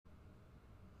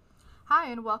Hi,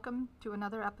 and welcome to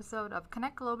another episode of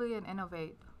Connect Globally and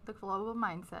Innovate, the Global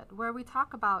Mindset, where we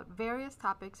talk about various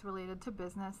topics related to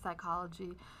business,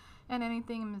 psychology, and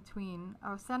anything in between,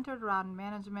 are centered around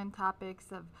management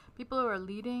topics of people who are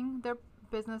leading their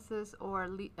businesses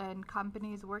and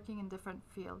companies working in different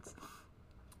fields.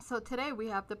 So today we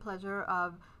have the pleasure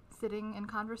of sitting in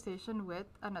conversation with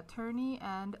an attorney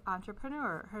and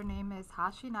entrepreneur. Her name is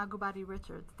Hashi Nagubari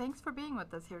Richards. Thanks for being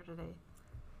with us here today.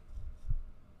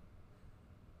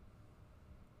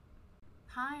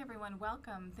 Hi, everyone.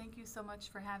 Welcome. Thank you so much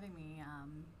for having me.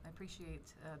 I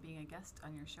appreciate being a guest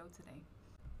on your show today.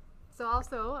 So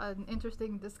also an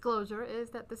interesting disclosure is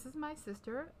that this is my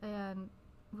sister, and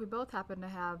we both happen to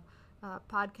have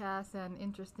podcasts and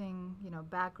interesting,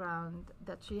 background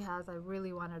that she has. I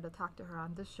really wanted to talk to her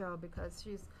on this show because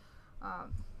she's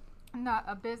um, not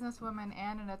a businesswoman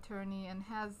and an attorney and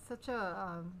has such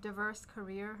a diverse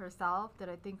career herself that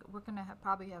I think we're going to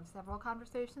probably have several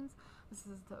conversations. This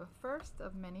is the first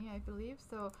of many, I believe.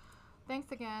 So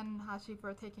thanks again, Hashi,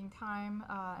 for taking time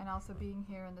and also being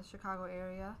here in the Chicago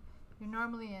area. You're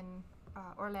normally in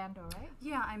Orlando, right?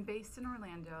 Yeah, I'm based in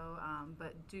Orlando,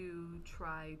 but do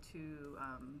try to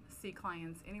see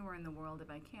clients anywhere in the world if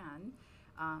I can.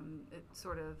 It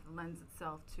sort of lends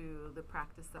itself to the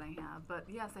practice that I have. But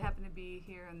yes, I happen to be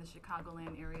here in the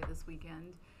Chicagoland area this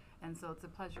weekend, and so it's a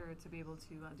pleasure to be able to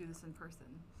do this in person.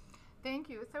 Thank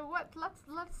you. So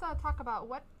let's talk about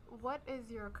what is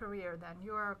your career then?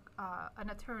 You're an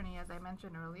attorney, as I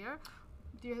mentioned earlier.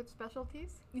 Do you have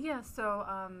specialties? Yeah,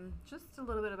 so just a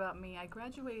little bit about me. I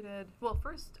graduated, well,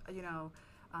 first,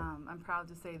 I'm proud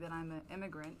to say that I'm an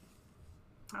immigrant.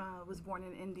 Was born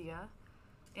in India,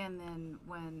 and then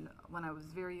when I was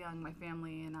very young, my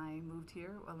family and I moved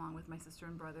here along with my sister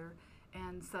and brother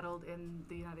and settled in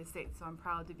the United States. So I'm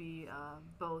proud to be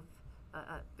both.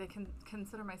 I can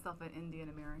consider myself an Indian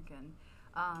American.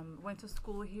 Went to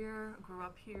school here, grew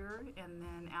up here, and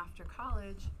then after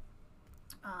college,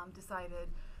 decided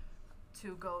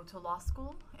to go to law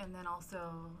school, and then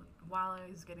also while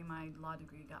I was getting my law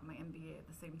degree, got my MBA at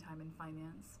the same time in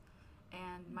finance.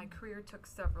 And my career took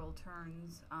several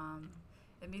turns.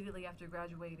 Immediately after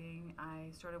graduating,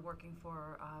 I started working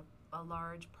for a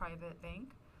large private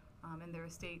bank in their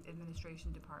estate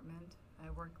administration department. I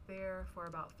worked there for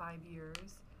about 5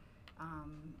 years,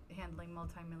 handling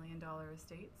multi-million-dollar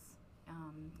estates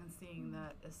and seeing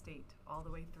that estate all the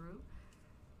way through.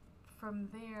 From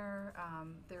there,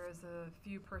 there is a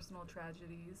few personal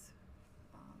tragedies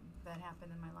that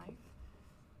happened in my life.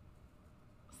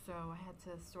 So I had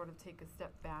to sort of take a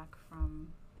step back from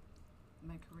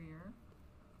my career.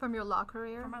 From your law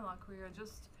career? From my law career,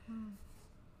 just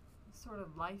sort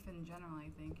of life in general, I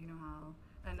think, how,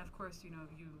 and of course,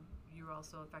 you're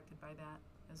also affected by that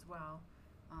as well.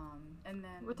 And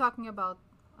then We're talking about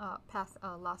past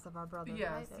loss of our brother,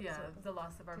 yes, right? yeah, the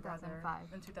loss of our brother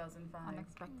 2005. in 2005.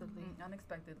 Unexpectedly.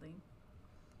 Unexpectedly.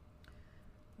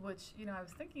 Which, I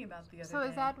was thinking about the other So day.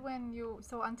 is that when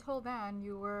so until then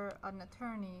you were an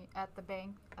attorney at the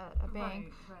bank,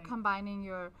 Right. combining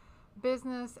your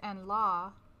business and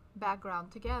law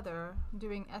background together,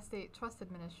 doing estate trust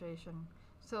administration.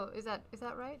 So is that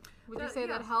right? Would you say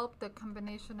that yeah. helped the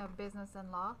combination of business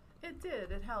and law? It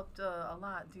did. It helped a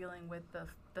lot dealing with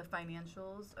the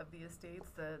financials of the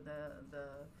estates, the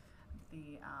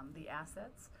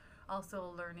assets.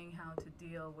 Also learning how to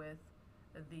deal with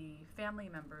the family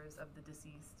members of the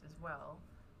deceased as well.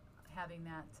 Having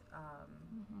that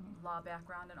law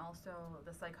background and also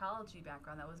the psychology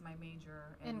background. That was my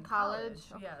major in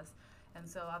college. Okay. Yes, and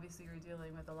so obviously you're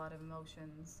dealing with a lot of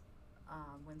emotions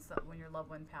when your loved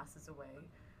one passes away.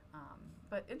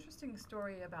 But interesting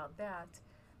story about that.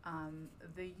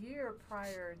 The year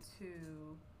prior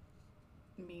to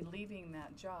me leaving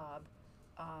that job,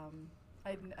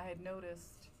 I had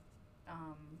noticed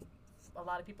a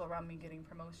lot of people around me getting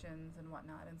promotions and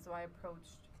whatnot, and so I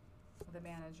approached the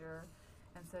manager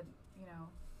and said,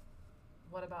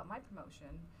 what about my promotion?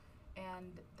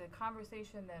 And the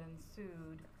conversation that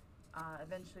ensued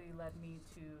eventually led me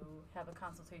to have a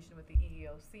consultation with the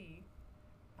EEOC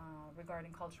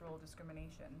regarding cultural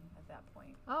discrimination at that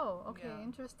point. Oh, okay, Yeah.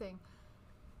 interesting.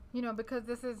 Because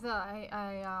this is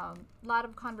a lot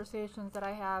of conversations that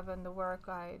I have and the work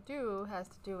I do has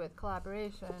to do with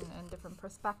collaboration and different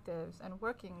perspectives and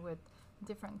working with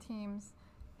different teams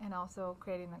and also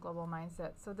creating the global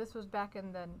mindset. So this was back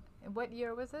in what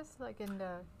year was this? Like in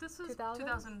the This was 2000s?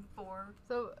 2004.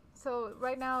 So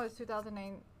right now is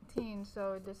 2019,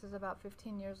 so this is about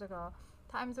 15 years ago.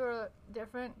 Times were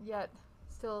different, yet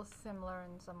still similar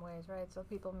in some ways, right? So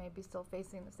people may be still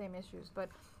facing the same issues, but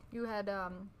you had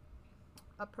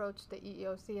approached the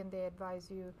EEOC and they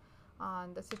advised you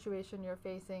on the situation you're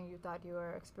facing. You thought you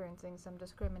were experiencing some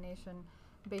discrimination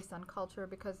based on culture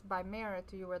because by merit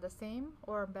you were the same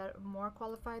or more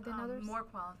qualified than others? More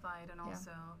qualified, and Yeah.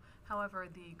 also, however,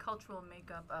 the cultural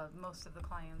makeup of most of the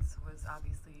clients was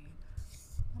obviously,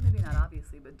 well, maybe not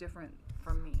obviously, but different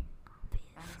from me.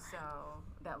 And so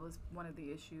that was one of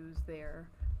the issues there.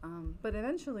 But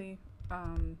eventually,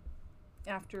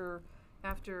 after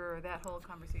that whole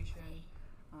conversation,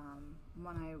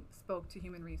 when I spoke to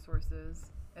human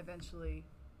resources, eventually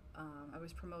I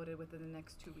was promoted within the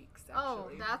next 2 weeks. Actually. Oh,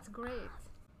 that's great.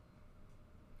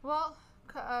 Well,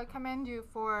 commend you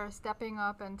for stepping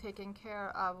up and taking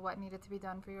care of what needed to be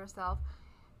done for yourself.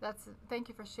 Thank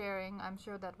you for sharing. I'm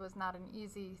sure that was not an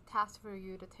easy task for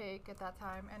you to take at that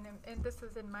time. And this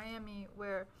is in Miami,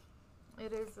 where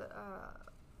it is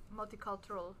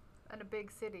multicultural and a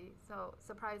big city. So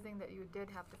surprising that you did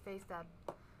have to face that.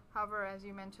 However, as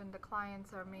you mentioned, the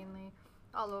clients are mainly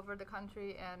all over the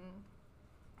country and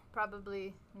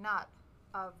probably not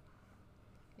of,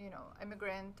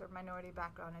 immigrant or minority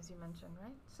background, as you mentioned,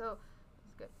 right? So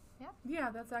it's good. Yeah.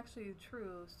 Yeah, that's actually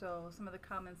true. So some of the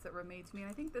comments that were made to me, and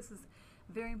I think this is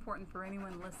very important for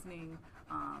anyone listening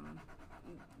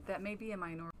that may be a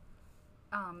minority.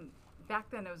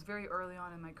 Back then, it was very early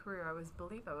on in my career. I was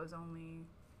only,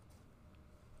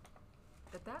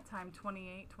 at that time,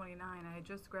 28, 29. I had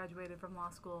just graduated from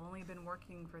law school, only been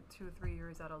working for 2 or 3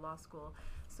 years out of law school.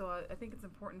 So I think it's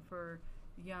important for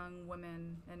young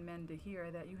women and men to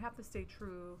hear that you have to stay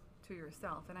true to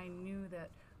yourself. And I knew that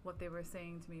what they were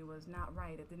saying to me was not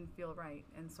right. It didn't feel right.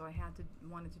 And so I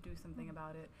wanted to do something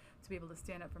about it, to be able to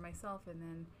stand up for myself. And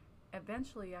then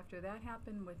eventually, after that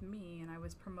happened with me and I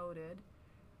was promoted,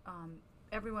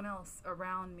 everyone else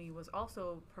around me was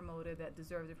also promoted that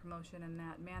deserved a promotion, and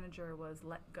that manager was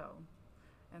let go.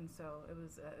 And so it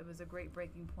was a great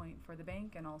breaking point for the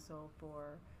bank and also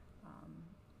for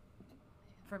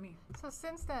me. So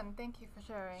since then, thank you for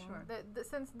sharing. Sure.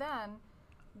 Since then,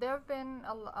 there have been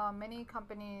many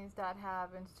companies that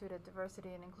have instituted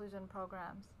diversity and inclusion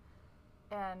programs,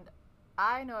 and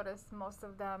I noticed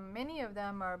many of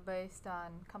them are based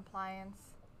on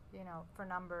compliance, for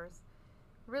numbers.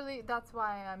 Really, that's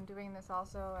why I'm doing this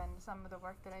also, and some of the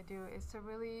work that I do is to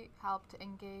really help to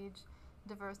engage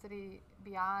diversity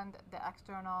beyond the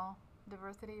external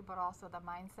diversity, but also the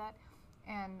mindset,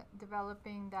 and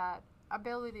developing that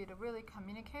ability to really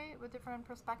communicate with different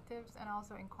perspectives and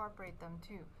also incorporate them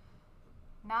too.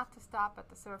 Not to stop at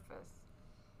the surface.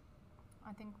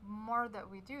 I think more that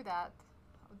we do that,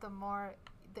 the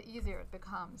easier it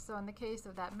becomes. So in the case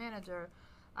of that manager,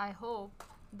 I hope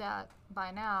that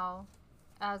by now,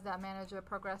 as that manager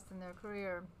progressed in their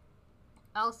career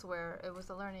elsewhere, it was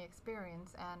a learning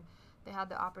experience and they had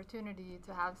the opportunity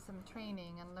to have some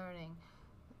training and learning.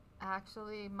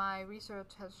 Actually, my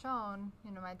research has shown,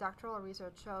 my doctoral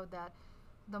research showed that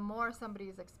the more somebody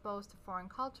is exposed to foreign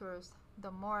cultures,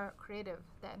 the more creative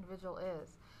that individual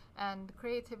is. And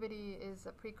creativity is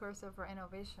a precursor for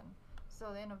innovation.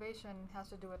 So the innovation has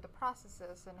to do with the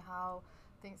processes and how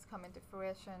things come into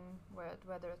fruition,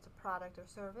 whether it's a product or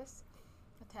service,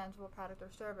 a tangible product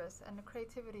or service. And the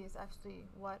creativity is actually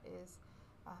what is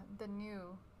the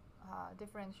new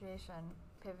differentiation,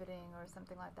 pivoting or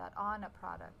something like that on a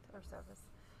product or service.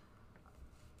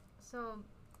 So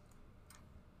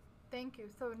thank you.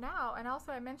 So now, and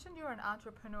also I mentioned you're an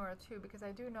entrepreneur too, because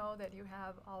I do know that you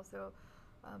have also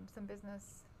some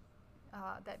business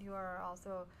that you are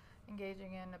also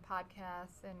engaging in, a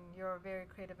podcast, and you're a very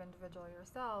creative individual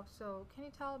yourself. So can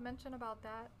you mention about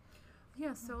that?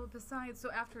 Yeah, so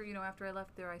after I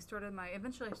left there,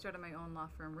 eventually I started my own law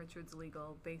firm, Richards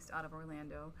Legal, based out of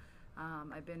Orlando.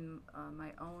 I've been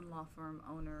my own law firm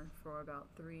owner for about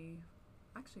 4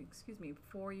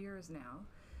 years now.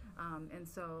 And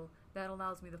so that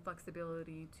allows me the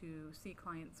flexibility to see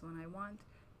clients when I want,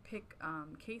 pick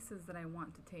cases that I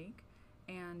want to take,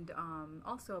 and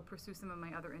also pursue some of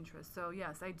my other interests. So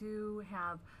yes, I do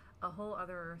have a whole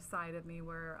other side of me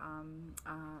where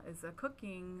is a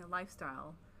cooking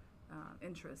lifestyle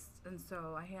interest. And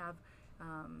so I have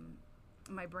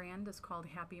my brand is called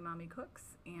Happy Mommy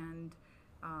Cooks, and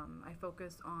I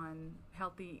focus on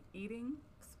healthy eating,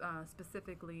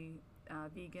 specifically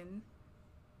veganism,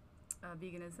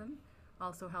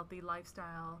 also healthy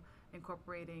lifestyle,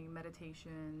 incorporating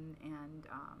meditation and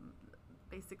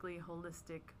basically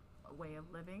holistic way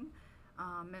of living.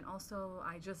 And also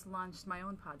I just launched my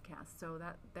own podcast. So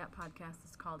that podcast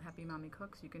is called Happy Mommy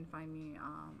Cooks. You can find me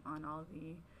on all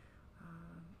the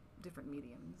different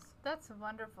mediums. That's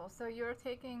wonderful. So you're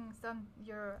taking some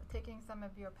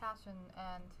of your passion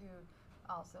and to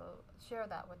also share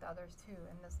that with others too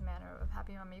in this manner of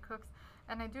Happy Mommy Cooks.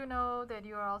 And I do know that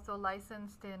you are also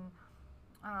licensed and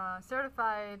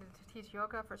certified to teach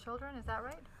yoga for children. Is that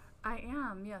right? I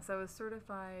am, yes. I was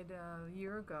certified a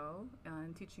year ago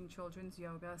in teaching children's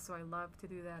yoga, so I love to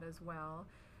do that as well.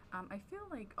 I feel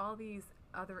like all these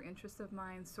other interests of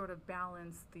mine sort of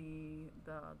balance the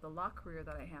law career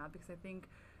that I have, because I think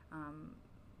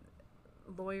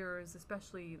lawyers,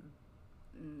 especially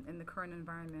in the current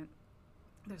environment,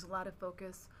 there's a lot of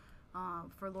focus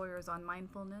for lawyers on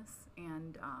mindfulness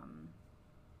and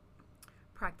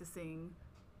practicing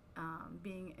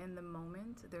being in the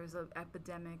moment. There's an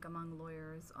epidemic among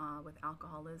lawyers with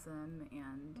alcoholism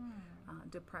and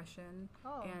depression,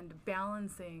 Oh. and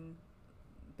balancing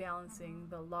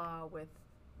the law with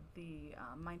the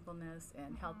mindfulness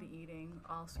and healthy eating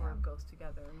all sort of goes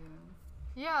together, you know.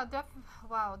 Yeah,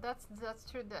 wow, that's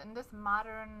true. In this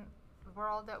modern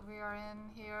world that we are in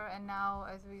here, and now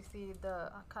as we see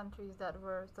the countries that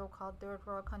were so-called third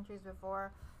world countries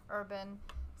before, urban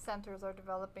centers are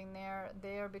developing there,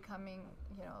 they are becoming,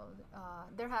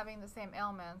 they're having the same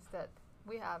ailments that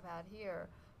we have had here,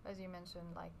 as you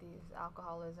mentioned, like these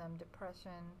alcoholism,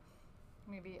 depression,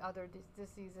 maybe other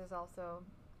diseases also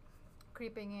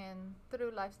creeping in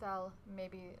through lifestyle,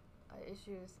 maybe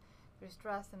issues through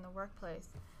stress in the workplace.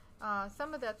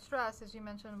 Some of that stress, as you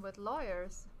mentioned, with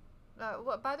lawyers.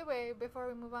 By the way, before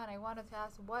we move on, I wanted to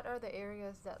ask, what are the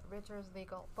areas that Richards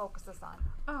Legal focuses on?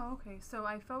 Oh, okay. So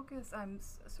I'm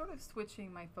sort of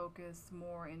switching my focus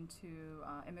more into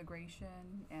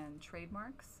immigration and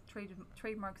trademarks.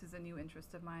 Trademarks is a new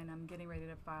interest of mine. I'm getting ready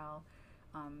to file,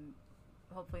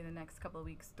 hopefully in the next couple of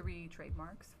weeks, 3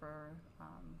 trademarks for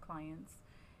clients.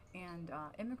 And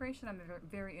immigration I'm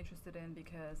very interested in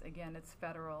because, again, it's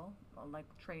federal, like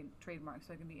trademarks,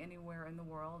 so it can be anywhere in the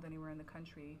world, anywhere in the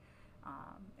country,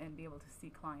 and be able to see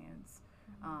clients.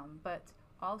 But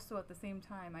also at the same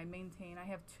time, I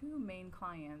have 2 main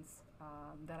clients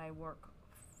that I work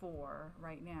for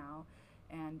right now,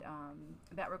 and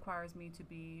that requires me to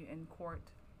be in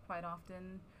court quite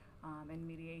often, in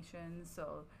mediation,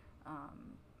 so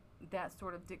that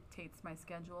sort of dictates my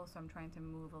schedule, so I'm trying to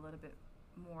move a little bit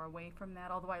more away from that,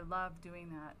 although I love doing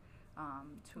that.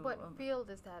 What field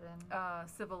is that in?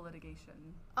 Civil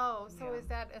litigation. Oh, so Yeah. is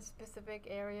that a specific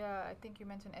area? I think you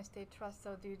mentioned estate trust,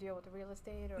 so do you deal with real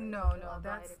estate? Or No,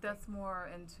 that's more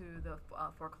into the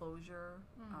foreclosure.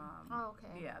 Oh,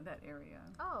 okay. Yeah, that area.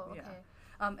 Oh, okay.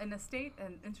 Yeah. And estate,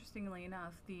 and interestingly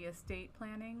enough, the estate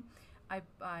planning,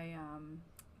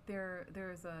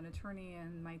 there's an attorney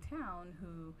in my town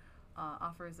who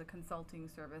offers a consulting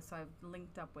service, so I've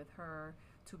linked up with her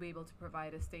to be able to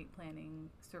provide estate planning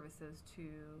services to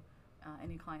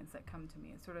any clients that come to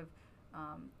me. It sort of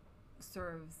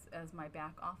serves as my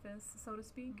back office, so to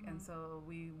speak, and so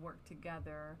we work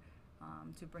together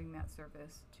to bring that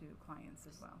service to clients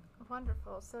as well.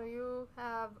 Wonderful. So you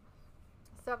have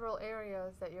several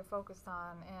areas that you're focused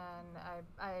on,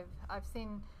 and I've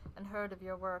seen and heard of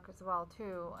your work as well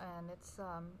too, and it's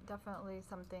definitely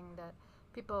something that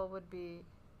people would be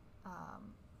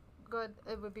good.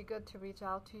 It would be good to reach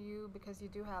out to you because you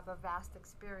do have a vast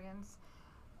experience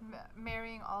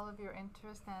marrying all of your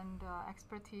interests and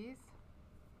expertise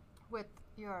with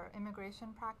your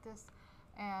immigration practice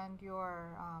and your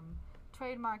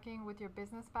trademarking with your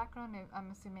business background.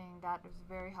 I'm assuming that is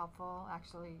very helpful.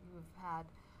 Actually, you've had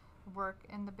work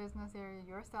in the business area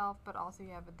yourself, but also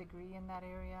you have a degree in that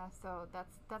area, so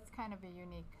that's kind of a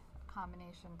unique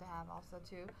combination to have also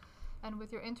too. And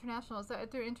with your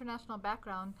international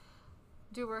background,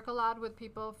 do you work a lot with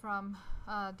people from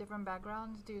different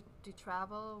backgrounds? Do you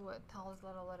travel? Tell us a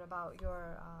little bit about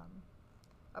your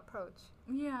approach.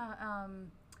 Yeah,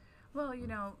 well,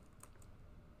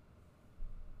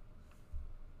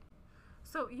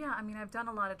 so yeah, I mean, I've done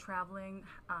a lot of traveling.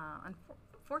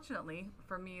 Unfortunately,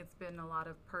 for me, it's been a lot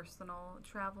of personal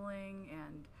traveling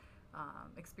and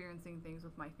experiencing things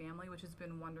with my family, which has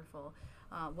been wonderful.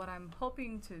 What I'm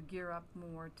hoping to gear up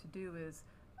more to do is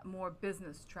more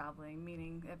business traveling,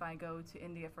 meaning if I go to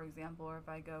India, for example, or if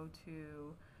I go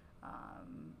to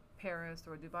Paris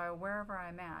or Dubai or wherever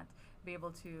I'm at, be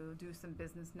able to do some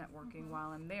business networking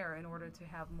while I'm there in order to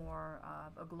have more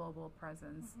of a global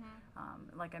presence.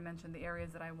 Like I mentioned, the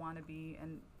areas that I want to be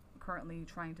and currently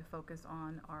trying to focus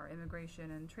on are immigration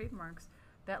and trademarks.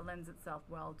 That lends itself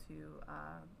well to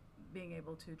being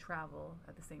able to travel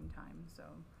at the same time. So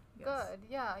yes. Good.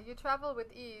 Yeah, you travel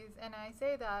with ease, and I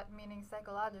say that meaning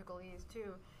psychological ease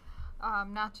too,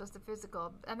 not just the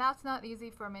physical. And that's not easy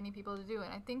for many people to do.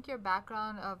 And I think your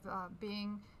background of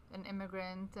being an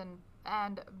immigrant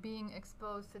and being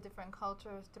exposed to different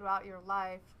cultures throughout your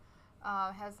life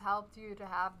has helped you to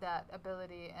have that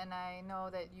ability. And I know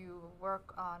that you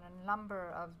work on a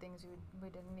number of things. We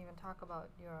didn't even talk about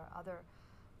your other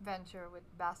venture with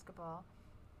basketball,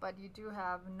 but you do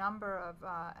have a number of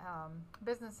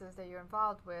businesses that you're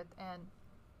involved with, and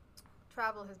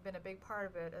travel has been a big part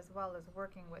of it, as well as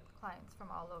working with clients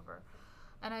from all over.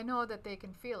 And I know that they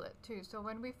can feel it too. So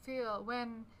when we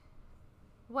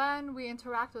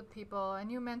interact with people,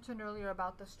 and you mentioned earlier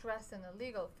about the stress in the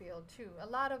legal field too, a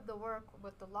lot of the work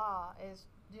with the law is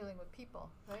dealing with people,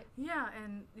 right? Yeah,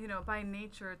 and by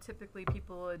nature, typically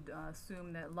people would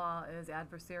assume that law is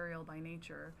adversarial by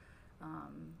nature,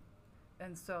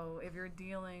 and so if you're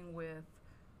dealing with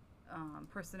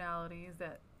personalities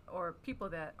or people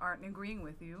that aren't agreeing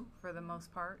with you for the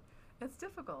most part, it's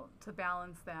difficult to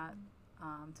balance that,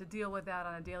 to deal with that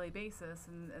on a daily basis,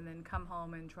 and then come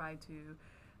home and try to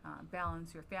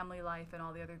balance your family life and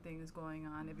all the other things going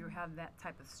on if you have that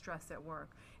type of stress at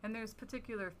work. And there's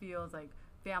particular fields like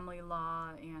family law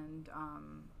and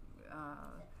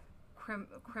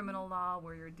criminal law,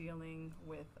 where you're dealing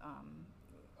with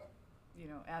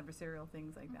adversarial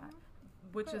things like that,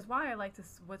 which is why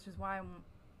I'm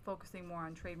focusing more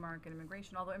on trademark and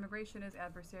immigration. Although immigration is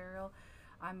adversarial,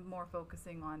 I'm more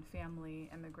focusing on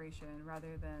family immigration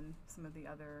rather than some of the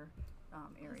other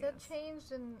areas. Has that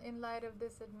changed in light of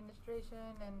this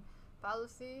administration and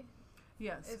policy?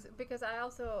 Yes. Because I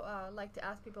also like to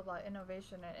ask people about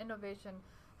innovation, and innovation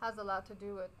has a lot to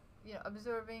do with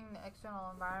observing the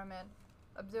external environment,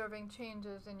 observing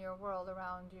changes in your world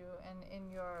around you, and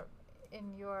in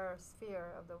your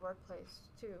sphere of the workplace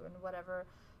too, in whatever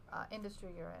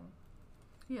industry you're in.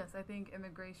 Yes, I think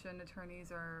immigration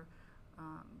attorneys are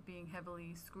being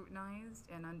heavily scrutinized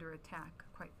and under attack,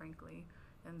 quite frankly.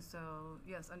 And so,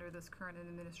 yes, under this current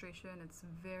administration, it's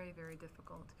very, very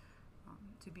difficult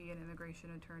to be an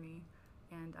immigration attorney,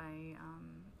 and I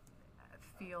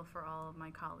feel for all of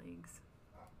my colleagues.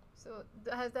 So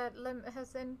has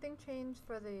anything changed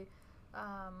for the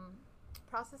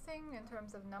processing in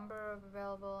terms of number of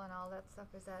available and all that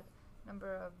stuff? Is that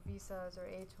number of visas or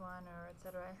H1 or et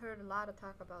cetera? I heard a lot of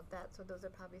talk about that, so those are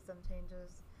probably some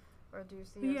changes. Or do you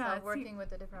see yourself working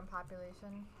with a different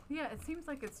population? Yeah, it seems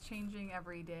like it's changing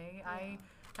every day. Yeah.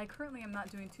 I currently am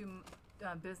not doing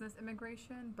business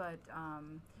immigration, but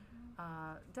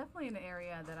definitely an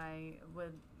area that I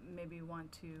would maybe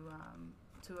want to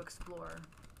explore,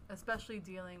 especially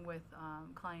dealing with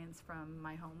clients from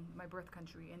my birth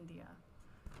country, India.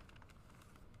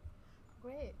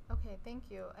 Great. Okay, thank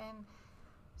you. And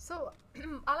so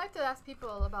I like to ask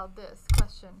people about this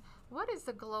question. What is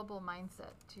the global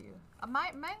mindset to you?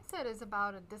 My mindset is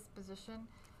about a disposition,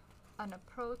 an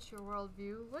approach, your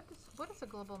worldview. What does a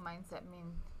global mindset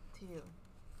mean to you?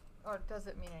 Or does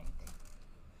it mean anything?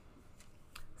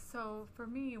 So for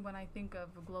me, when I think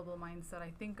of a global mindset,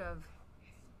 I think of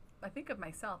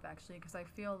myself, actually, because I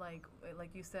feel like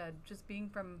you said, just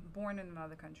being born in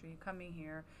another country, coming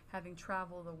here, having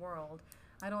traveled the world,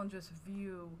 I don't just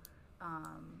view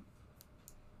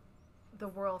the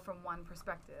world from one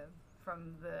perspective,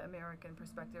 from the American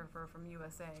perspective or from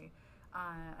USA.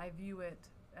 I view it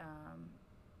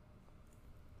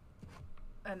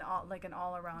an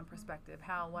all-around perspective,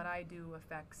 how what I do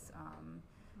affects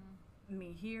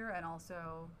me here, and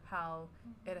also how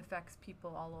it affects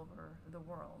people all over the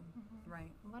world,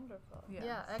 right? Wonderful. Yes.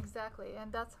 Yeah, exactly.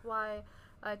 And that's why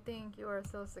I think you are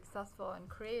so successful and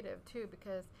creative too,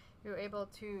 because you're able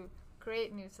to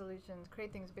create new solutions,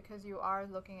 create things, because you are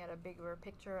looking at a bigger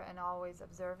picture and always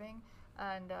observing,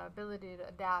 and ability to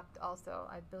adapt also,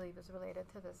 I believe, is related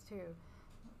to this too.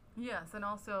 Yes, and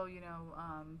also,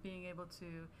 being able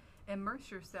to immerse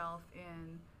yourself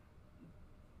in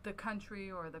the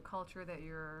country or the culture that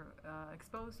you're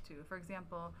exposed to. For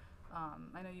example,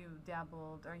 I know you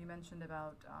dabbled, or you mentioned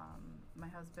about my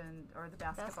husband, or the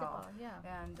basketball. Yeah.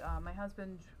 And my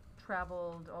husband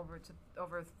traveled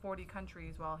over 40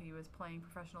 countries while he was playing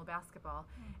professional basketball.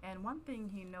 And one thing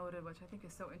he noted, which I think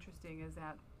is so interesting, is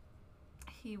that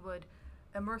he would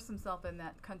immerse himself in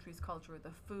that country's culture,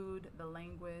 the food, the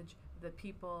language, the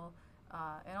people,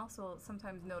 and also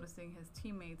sometimes noticing his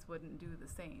teammates wouldn't do the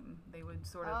same. They would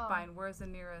sort of find, where's the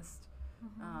nearest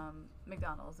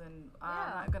McDonald's, and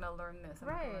I'm not going to learn this, I'm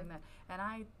not going to learn that. And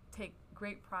I take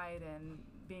great pride in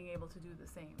being able to do the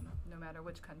same, no matter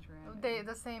which country I'm in.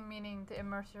 The same meaning, to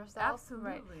immerse yourself?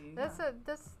 Absolutely. Right.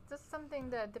 That's something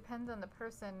that depends on the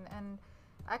person. And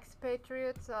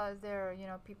expatriates, they're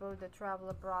people that travel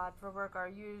abroad for work, are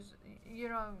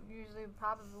usually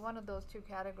probably one of those two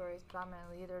categories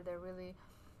predominantly. Either they're really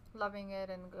loving it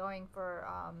and going for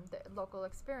the local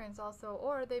experience also,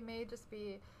 or they may just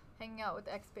be hanging out with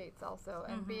expats also,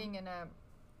 and being in a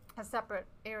a separate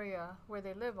area where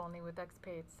they live only with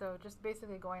expats. So just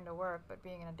basically going to work but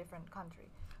being in a different country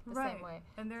the Right. same way.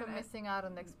 And they're So not- missing out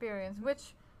on the experience,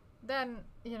 which then,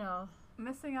 you know,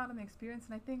 missing out on the experience.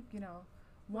 And I think,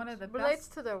 one of the relates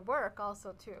best. to their work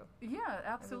also too. Yeah,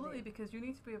 absolutely, believe. because you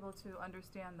need to be able to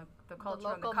understand the The culture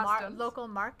and the local customs. local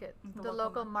market. The The local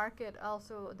local market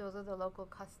also, those are the local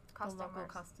customers. The local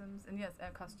customs, and yes,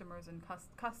 and customers and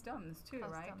customs too,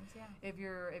 right? Customs, yeah. If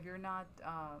you're not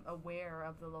aware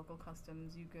of the local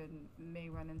customs, you may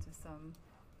run into some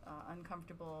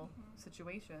uncomfortable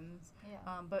situations.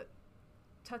 Yeah. But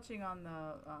touching on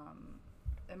the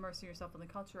immersing yourself in the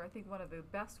culture, I think one of the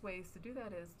best ways to do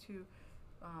that is to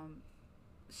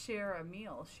share a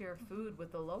meal, share food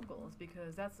with the locals,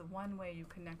 because that's the one way you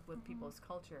connect with people's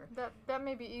culture. That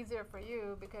may be easier for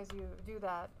you because you do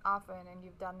that often and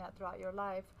you've done that throughout your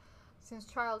life since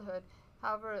childhood.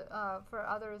 However, for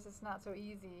others, it's not so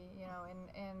easy. You know,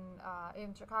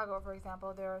 in Chicago, for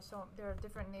example, there are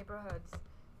different neighborhoods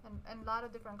and a lot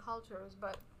of different cultures,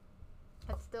 but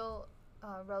it's still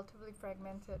relatively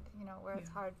fragmented. You know, where it's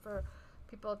Yeah. hard for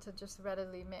people to just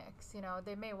readily mix. You know,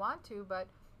 they may want to, but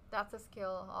that's a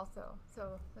skill also.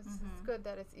 So it's good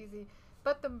that it's easy.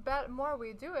 But the more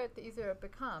we do it, the easier it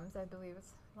becomes. I believe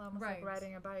it's almost Right. like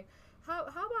riding a bike. How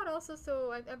about also,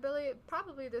 so I believe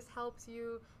probably this helps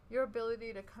your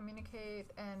ability to communicate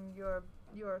and your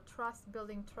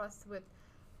building trust with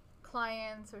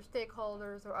clients or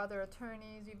stakeholders or other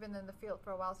attorneys. You've been in the field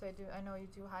for a while, so I know you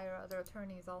do hire other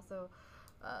attorneys also.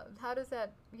 How does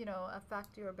that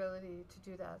affect your ability to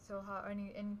do that? So how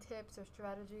any tips or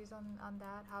strategies on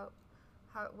that?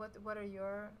 What are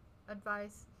your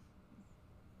advice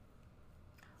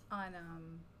On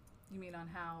you mean on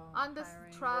how on this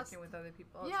hiring, trust? working with other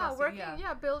people? Yeah, trusting,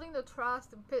 working, building the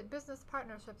trust, business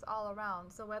partnerships all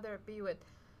around. So whether it be with,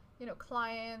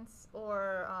 clients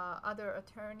or other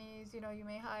attorneys, you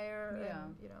may hire, Yeah.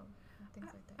 and things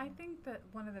like that. I think that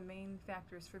one of the main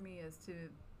factors for me is to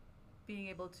being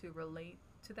able to relate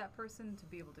to that person, to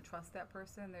be able to trust that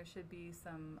person. There should be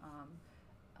some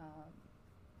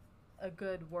a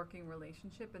good working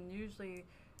relationship, and usually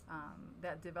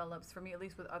that develops for me, at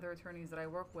least with other attorneys that I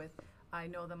work with. I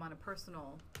know them on a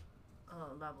personal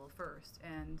level first,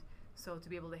 and so to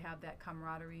be able to have that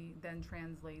camaraderie then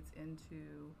translates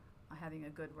into having a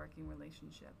good working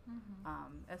relationship.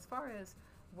 As far as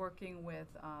working with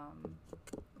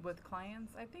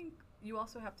clients, I think you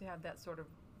also have to have that sort of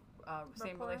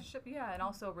same Rapport? relationship, and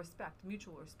also respect,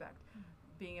 mutual respect,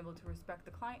 being able to respect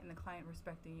the client and the client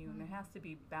respecting you, and there has to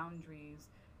be boundaries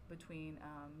between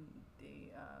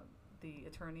the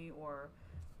attorney or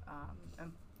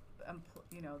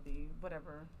the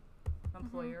whatever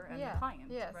employer and the client,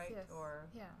 Yes, right? yes. Or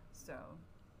Yeah. so.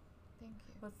 Thank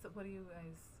you. What do you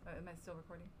guys? Am I still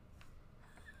recording?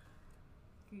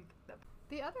 Can you get that?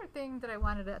 The other thing that I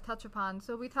wanted to touch upon,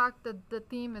 so we talked, the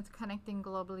theme is connecting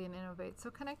globally and innovate. So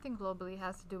connecting globally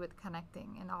has to do with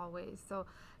connecting in all ways. So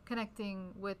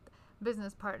connecting with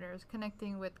business partners,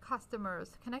 connecting with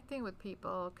customers, connecting with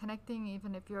people, connecting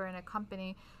even if you're in a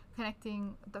company,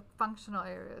 connecting the functional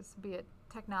areas, be it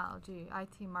technology,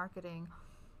 IT marketing,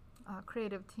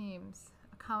 creative teams,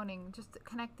 accounting, just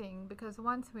connecting, because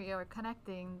once we are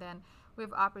connecting, then we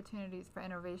have opportunities for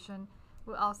innovation.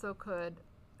 We also could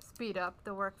speed up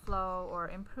the workflow or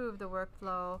improve the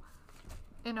workflow,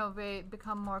 innovate,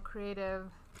 become more creative,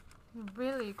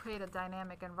 really create a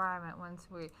dynamic environment once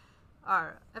we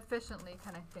are efficiently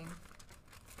connecting.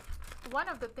 One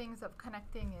of the things of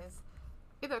connecting is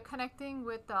either connecting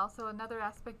with, also another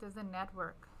aspect is the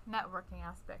networking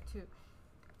aspect too.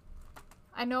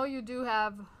 I know you do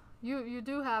have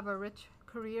a rich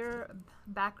career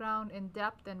background in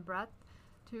depth and breadth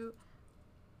too.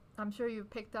 I'm sure you've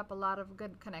picked up a lot of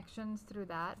good connections through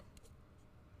that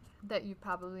you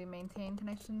probably maintain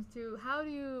connections to. How do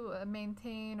you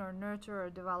maintain or nurture or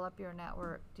develop your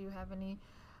network? Do you have any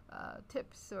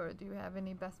tips, or do you have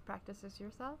any best practices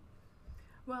yourself?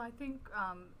 Well, I think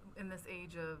in this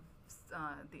age of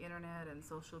the internet and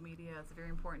social media, it's very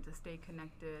important to stay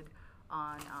connected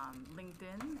on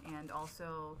LinkedIn, and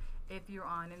also if you're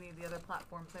on any of the other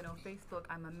platforms. I know Facebook,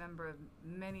 I'm a member of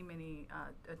many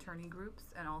attorney groups,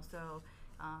 and also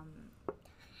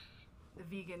the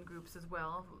vegan groups as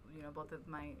well, both of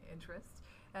my interests,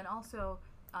 and also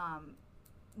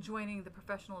joining the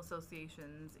professional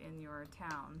associations in your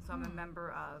town. So I'm a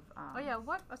member of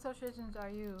what associations are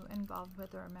you involved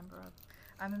with or a member of?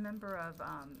 I'm a member of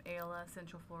ALA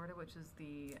Central Florida, which is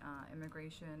the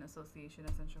Immigration Association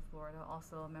of Central Florida.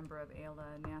 Also a member of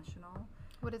ALA National.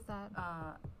 What is that?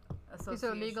 associations. These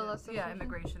are legal associations? Yeah,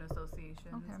 immigration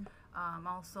associations. Okay.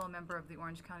 Also a member of the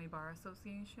Orange County Bar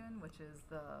Association, which is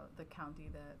the county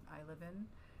that I live in.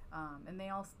 And they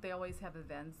always have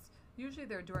events. Usually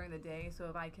they're during the day, so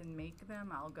if I can make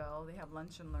them, I'll go. They have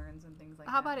lunch and learns and things like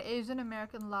How that. about Asian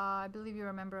American Law? I believe you were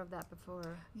a member of that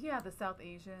before. Yeah, the South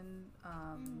Asian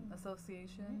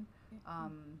Association.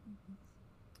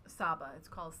 Saba, it's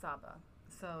called Saba.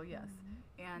 So yes,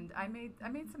 and I made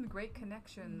some great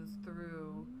connections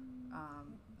through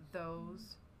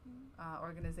those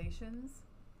organizations.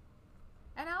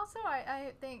 And also,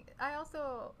 I think I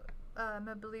also am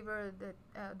a believer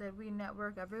that we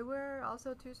network everywhere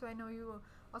also too. So I know you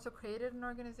also created an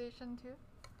organization too,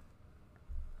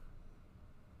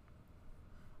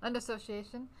 an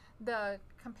association, the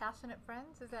Compassionate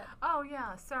Friends. Is that Oh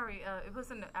yeah, sorry, it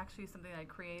wasn't actually something I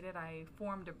created. I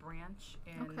formed a branch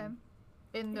in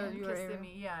in your area?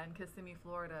 Kissimmee, yeah, in Kissimmee,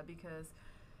 Florida, because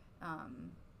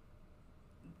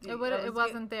It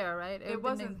wasn't there, right? It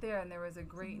wasn't there, and there was a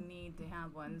great need to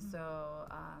have one. So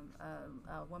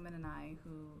a woman and I,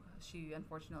 she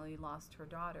unfortunately lost her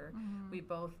daughter, we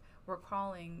both were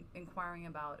inquiring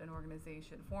about an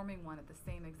organization, forming one at the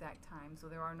same exact time. So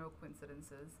there are no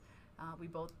coincidences. We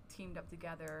both teamed up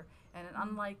together, and an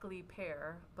unlikely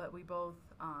pair, but we both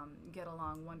get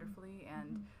along wonderfully,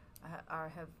 and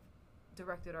have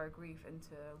directed our grief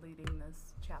into leading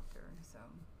this chapter. So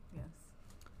yes.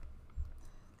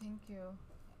 Thank you.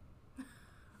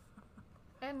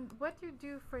 And what do you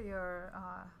do for your,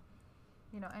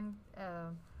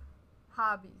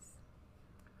 hobbies?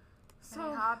 So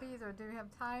Any hobbies, or do you have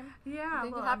time? yeah, I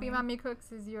think well, Happy Mommy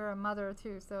Cooks is your mother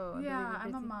too, so I yeah, believe I'm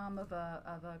you're a busy. mom of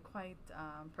a quite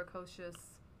precocious,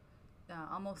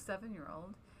 almost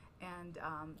 7-year-old, and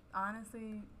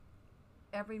honestly,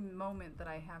 every moment that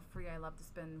I have free, I love to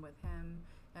spend with him,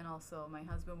 and also my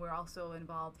husband. We're also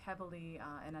involved heavily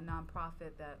in a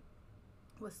nonprofit that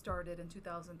was started in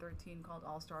 2013 called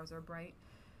All Stars Are Bright,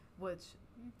 which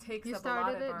takes You up a lot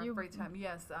started of it? our You- free time.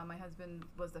 Yes, my husband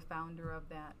was the founder of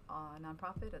that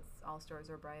nonprofit. It's All Stars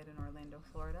Are Bright in Orlando,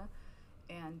 Florida,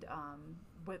 and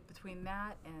between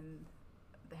that and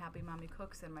the Happy Mommy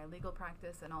Cooks and my legal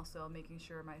practice, and also making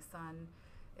sure my son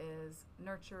is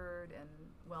nurtured and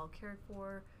well cared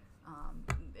for.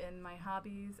 In my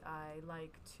hobbies, I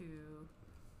like to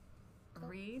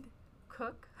read,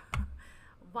 cook,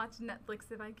 watch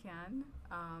Netflix if I can,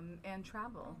 and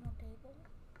travel.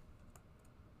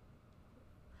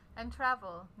 And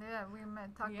travel. Yeah, we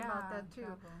talked about Yeah, that too.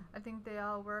 travel. I think they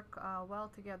all work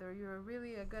well together. You're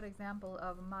really a good example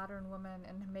of a modern woman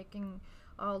and making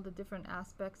all the different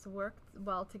aspects work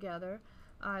well together.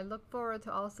 I look forward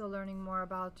to also learning more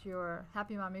about your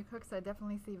Happy Mommy Cooks. I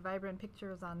definitely see vibrant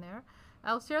pictures on there.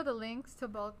 I'll share the links to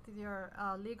both your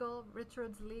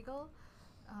Richard's Legal,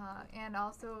 and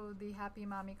also the Happy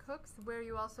Mommy Cooks, where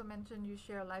you also mentioned you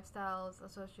share lifestyle tips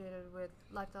associated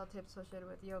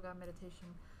with yoga,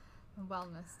 meditation, and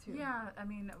wellness too. Yeah, I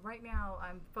mean, right now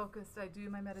I'm focused. I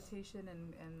do my meditation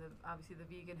and obviously the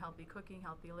vegan, healthy cooking,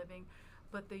 healthy living.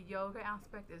 But the yoga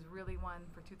aspect is really one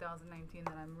for 2019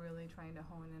 that I'm really trying to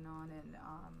hone in on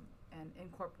and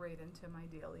incorporate into my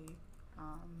daily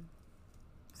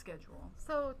schedule.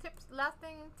 So tips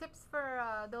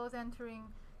for those entering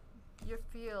your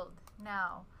field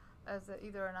now as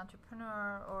either an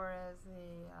entrepreneur or as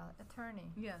a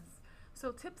attorney. Yes.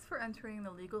 So tips for entering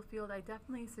the legal field, I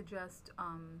definitely suggest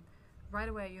right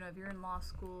away, if you're in law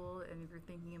school and if you're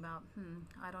thinking about,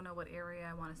 I don't know what area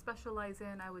I want to specialize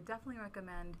in, I would definitely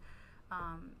recommend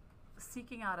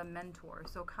seeking out a mentor.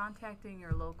 So contacting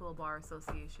your local bar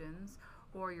associations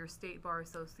or your state bar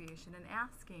association and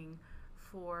asking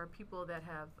for people that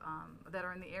have that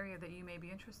are in the area that you may be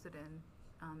interested in,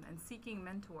 and seeking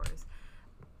mentors.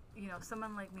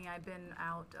 Someone like me, I've been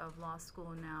out of law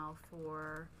school now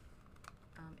for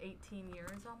 18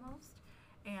 years almost,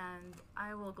 and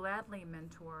I will gladly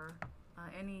mentor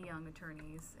any young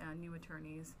attorneys, new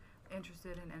attorneys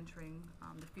interested in entering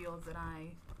the fields that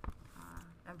I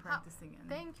am practicing in.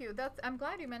 Thank you. I'm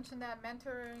glad you mentioned that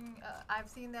mentoring. I've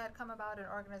seen that come about in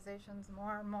organizations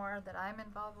more and more that I'm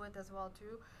involved with as well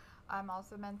too. I'm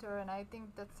also a mentor, and I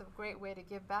think that's a great way to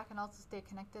give back and also stay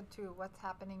connected to what's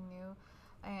happening new.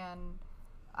 And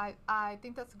I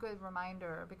think that's a good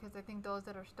reminder, because I think those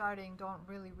that are starting don't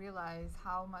really realize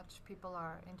how much people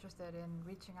are interested in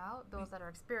reaching out, those that are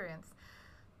experienced.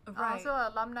 Right. Also,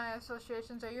 alumni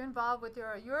associations. Are you involved with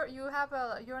you're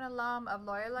an alum of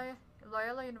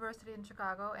Loyola University in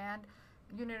Chicago and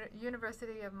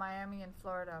University of Miami in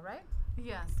Florida, right?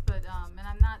 Yes, but and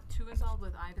I'm not too involved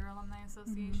with either alumni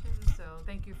association. So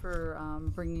thank you for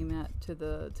bringing that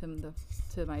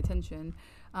to my attention.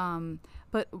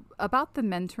 But about the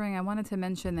mentoring, I wanted to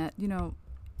mention that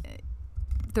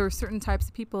there are certain types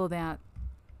of people that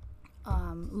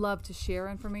love to share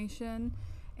information,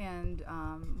 and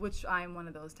which I'm one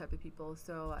of those type of people.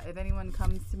 So if anyone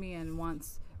comes to me and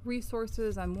wants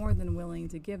resources, I'm more than willing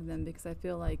to give them, because I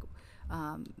feel like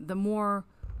the more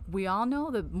we all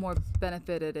know, the more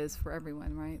benefit it is for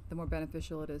everyone, right? The more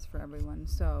beneficial it is for everyone.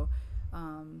 So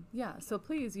so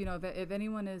please, if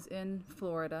anyone is in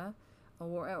Florida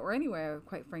or anywhere,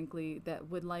 quite frankly, that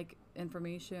would like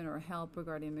information or help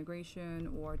regarding immigration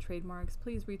or trademarks,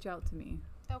 please reach out to me.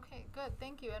 Okay, good.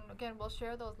 Thank you. And again, we'll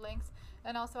share those links.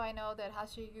 And also, I know that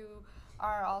Hashi, you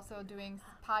are also doing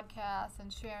podcasts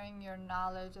and sharing your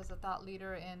knowledge as a thought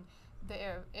leader in the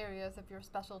areas of your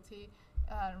specialty,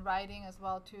 writing as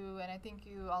well too. And I think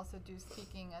you also do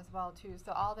speaking as well too.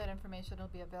 So all that information will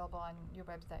be available on your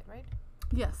website, right?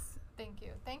 Yes. Thank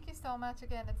you. Thank you so much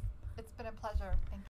again. It's been a pleasure. Thank